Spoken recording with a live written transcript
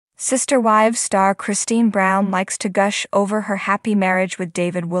Sister Wives star Christine Brown likes to gush over her happy marriage with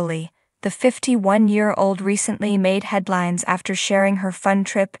David Woolley. The 51-year-old recently made headlines after sharing her fun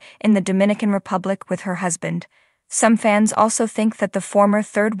trip in the Dominican Republic with her husband. Some fans also think that the former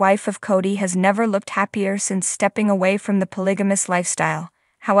third wife of Kody has never looked happier since stepping away from the polygamous lifestyle.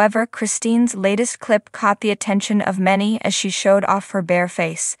 However, Christine's latest clip caught the attention of many as she showed off her bare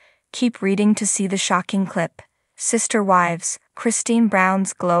face. Keep reading to see the shocking clip. Sister Wives, Christine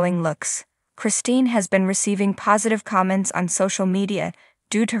Brown's glowing looks. Christine has been receiving positive comments on social media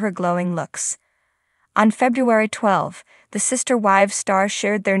due to her glowing looks. On February 12, the Sister Wives star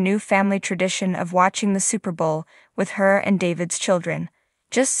shared their new family tradition of watching the Super Bowl with her and David's children.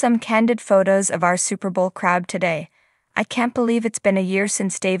 Just some candid photos of our Super Bowl crowd today. I can't believe it's been a year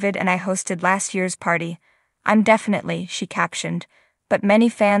since David and I hosted last year's party. I'm definitely, she captioned, but many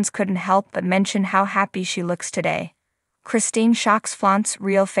fans couldn't help but mention how happy she looks today. Christine shocks flaunts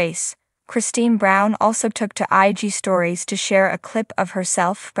real face. Christine Brown also took to IG stories to share a clip of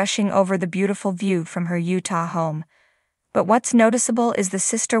herself brushing over the beautiful view from her Utah home. But what's noticeable is the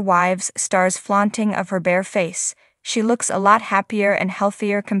Sister Wives star's flaunting of her bare face. She looks a lot happier and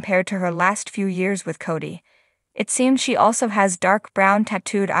healthier compared to her last few years with Kody. It seems she also has dark brown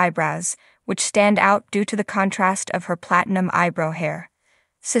tattooed eyebrows, which stand out due to the contrast of her platinum eyebrow hair.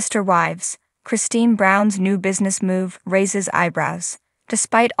 Sister Wives, Christine Brown's new business move raises eyebrows.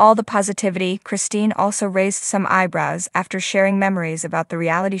 Despite all the positivity, Christine also raised some eyebrows after sharing memories about the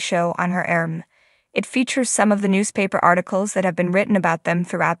reality show on her Instagram. It features some of the newspaper articles that have been written about them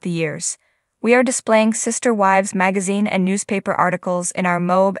throughout the years. We are displaying Sister Wives magazine and newspaper articles in our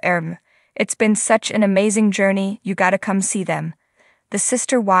Instagram. It's been such an amazing journey, you gotta come see them. The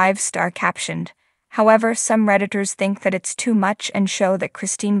Sister Wives star captioned. However, some Redditors think that it's too much and show that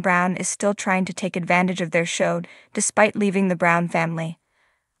Christine Brown is still trying to take advantage of their show despite leaving the Brown family.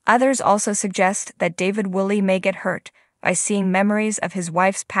 Others also suggest that David Woolley may get hurt by seeing memories of his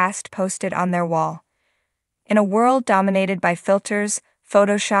wife's past posted on their wall. In a world dominated by filters,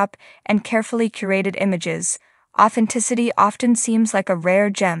 Photoshop, and carefully curated images, authenticity often seems like a rare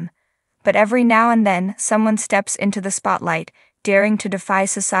gem. But every now and then, someone steps into the spotlight, daring to defy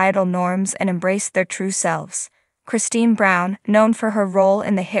societal norms and embrace their true selves. Christine Brown, known for her role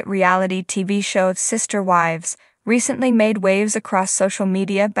in the hit reality TV show Sister Wives, recently made waves across social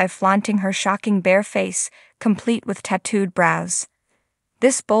media by flaunting her shocking bare face, complete with tattooed brows.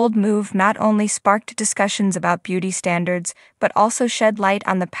 This bold move not only sparked discussions about beauty standards, but also shed light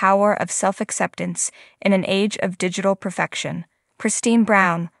on the power of self-acceptance in an age of digital perfection. Christine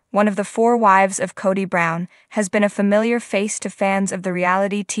Brown, one of the 4 wives of Kody Brown, has been a familiar face to fans of the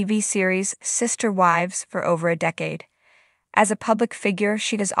reality TV series Sister Wives for over a decade. As a public figure,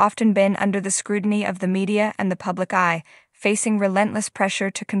 she has often been under the scrutiny of the media and the public eye, facing relentless pressure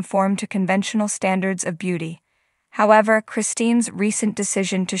to conform to conventional standards of beauty. However, Christine's recent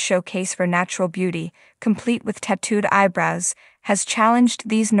decision to showcase her natural beauty, complete with tattooed eyebrows, has challenged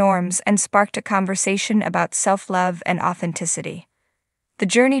these norms and sparked a conversation about self-love and authenticity. The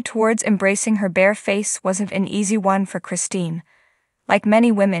journey towards embracing her bare face wasn't an easy one for Christine. Like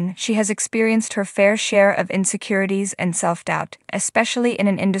many women, she has experienced her fair share of insecurities and self-doubt, especially in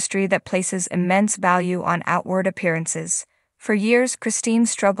an industry that places immense value on outward appearances. For years, Christine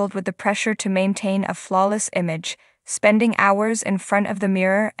struggled with the pressure to maintain a flawless image, spending hours in front of the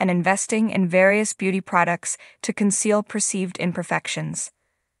mirror and investing in various beauty products to conceal perceived imperfections.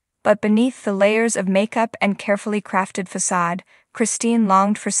 But beneath the layers of makeup and carefully crafted facade, Christine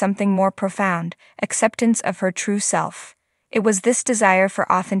longed for something more profound, acceptance of her true self. It was this desire for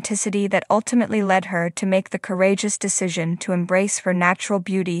authenticity that ultimately led her to make the courageous decision to embrace her natural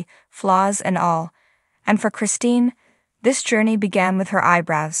beauty, flaws and all. And for Christine, this journey began with her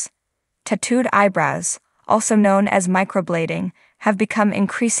eyebrows. Tattooed eyebrows, also known as microblading, have become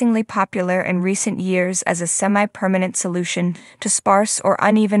increasingly popular in recent years as a semi-permanent solution to sparse or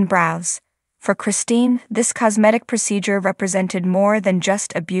uneven brows. For Christine, this cosmetic procedure represented more than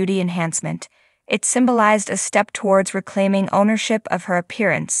just a beauty enhancement. It symbolized a step towards reclaiming ownership of her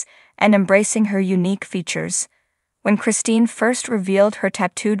appearance and embracing her unique features. When Christine first revealed her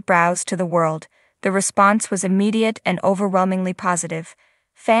tattooed brows to the world, the response was immediate and overwhelmingly positive.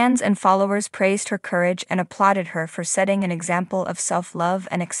 Fans and followers praised her courage and applauded her for setting an example of self-love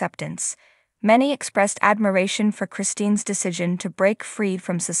and acceptance. Many expressed admiration for Christine's decision to break free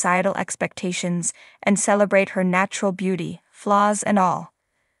from societal expectations and celebrate her natural beauty, flaws and all.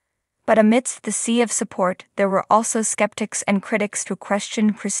 But amidst the sea of support, there were also skeptics and critics who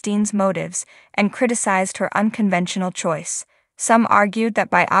questioned Christine's motives and criticized her unconventional choice. Some argued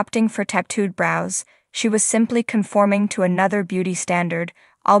that by opting for tattooed brows, she was simply conforming to another beauty standard,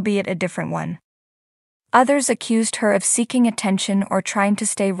 albeit a different one. Others accused her of seeking attention or trying to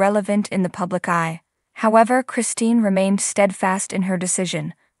stay relevant in the public eye. However, Christine remained steadfast in her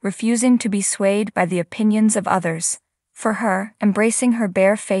decision, refusing to be swayed by the opinions of others. For her, embracing her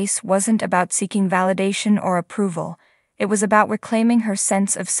bare face wasn't about seeking validation or approval. It was about reclaiming her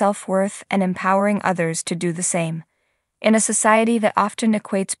sense of self-worth and empowering others to do the same. In a society that often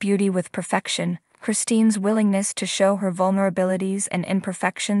equates beauty with perfection, Christine's willingness to show her vulnerabilities and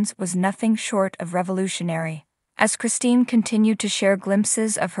imperfections was nothing short of revolutionary. As Christine continued to share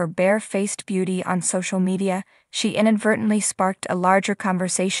glimpses of her bare-faced beauty on social media, she inadvertently sparked a larger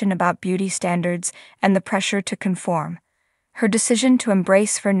conversation about beauty standards and the pressure to conform. Her decision to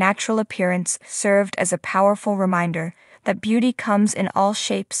embrace her natural appearance served as a powerful reminder that beauty comes in all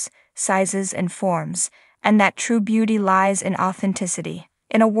shapes, sizes, and forms, and that true beauty lies in authenticity.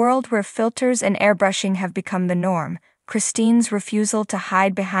 In a world where filters and airbrushing have become the norm, Christine's refusal to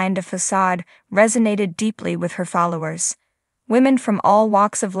hide behind a facade resonated deeply with her followers. Women from all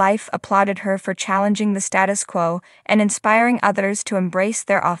walks of life applauded her for challenging the status quo and inspiring others to embrace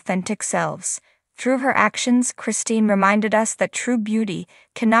their authentic selves. Through her actions, Christine reminded us that true beauty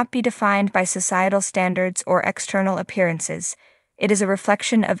cannot be defined by societal standards or external appearances. It is a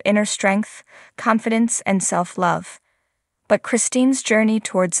reflection of inner strength, confidence, and self-love. But Christine's journey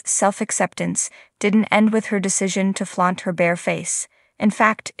towards self-acceptance didn't end with her decision to flaunt her bare face. In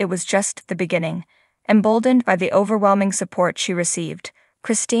fact, it was just the beginning. Emboldened by the overwhelming support she received,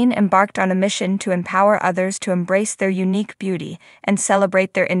 Christine embarked on a mission to empower others to embrace their unique beauty and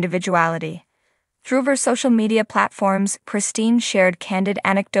celebrate their individuality. Through her social media platforms, Christine shared candid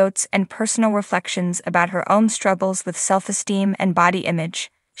anecdotes and personal reflections about her own struggles with self-esteem and body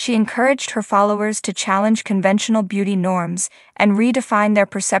image. She encouraged her followers to challenge conventional beauty norms and redefine their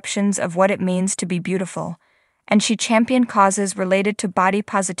perceptions of what it means to be beautiful. And she championed causes related to body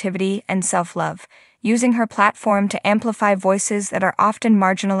positivity and self-love, using her platform to amplify voices that are often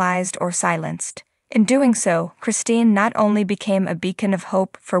marginalized or silenced. In doing so, Christine not only became a beacon of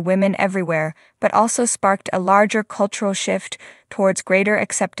hope for women everywhere, but also sparked a larger cultural shift towards greater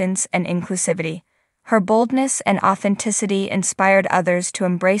acceptance and inclusivity. Her boldness and authenticity inspired others to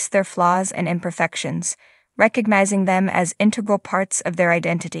embrace their flaws and imperfections, recognizing them as integral parts of their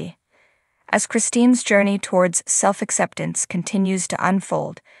identity. As Christine's journey towards self-acceptance continues to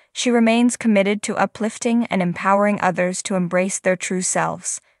unfold, she remains committed to uplifting and empowering others to embrace their true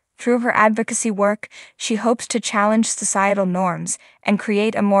selves. Through her advocacy work, she hopes to challenge societal norms and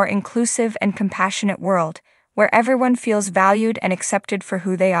create a more inclusive and compassionate world, where everyone feels valued and accepted for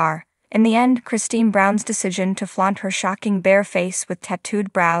who they are. In the end, Christine Brown's decision to flaunt her shocking bare face with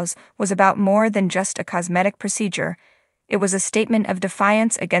tattooed brows was about more than just a cosmetic procedure. It was a statement of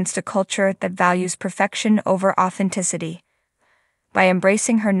defiance against a culture that values perfection over authenticity. By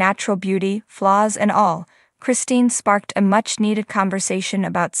embracing her natural beauty, flaws and all, Christine sparked a much-needed conversation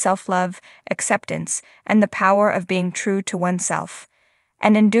about self-love, acceptance, and the power of being true to oneself.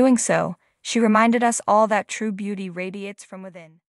 And in doing so, she reminded us all that true beauty radiates from within.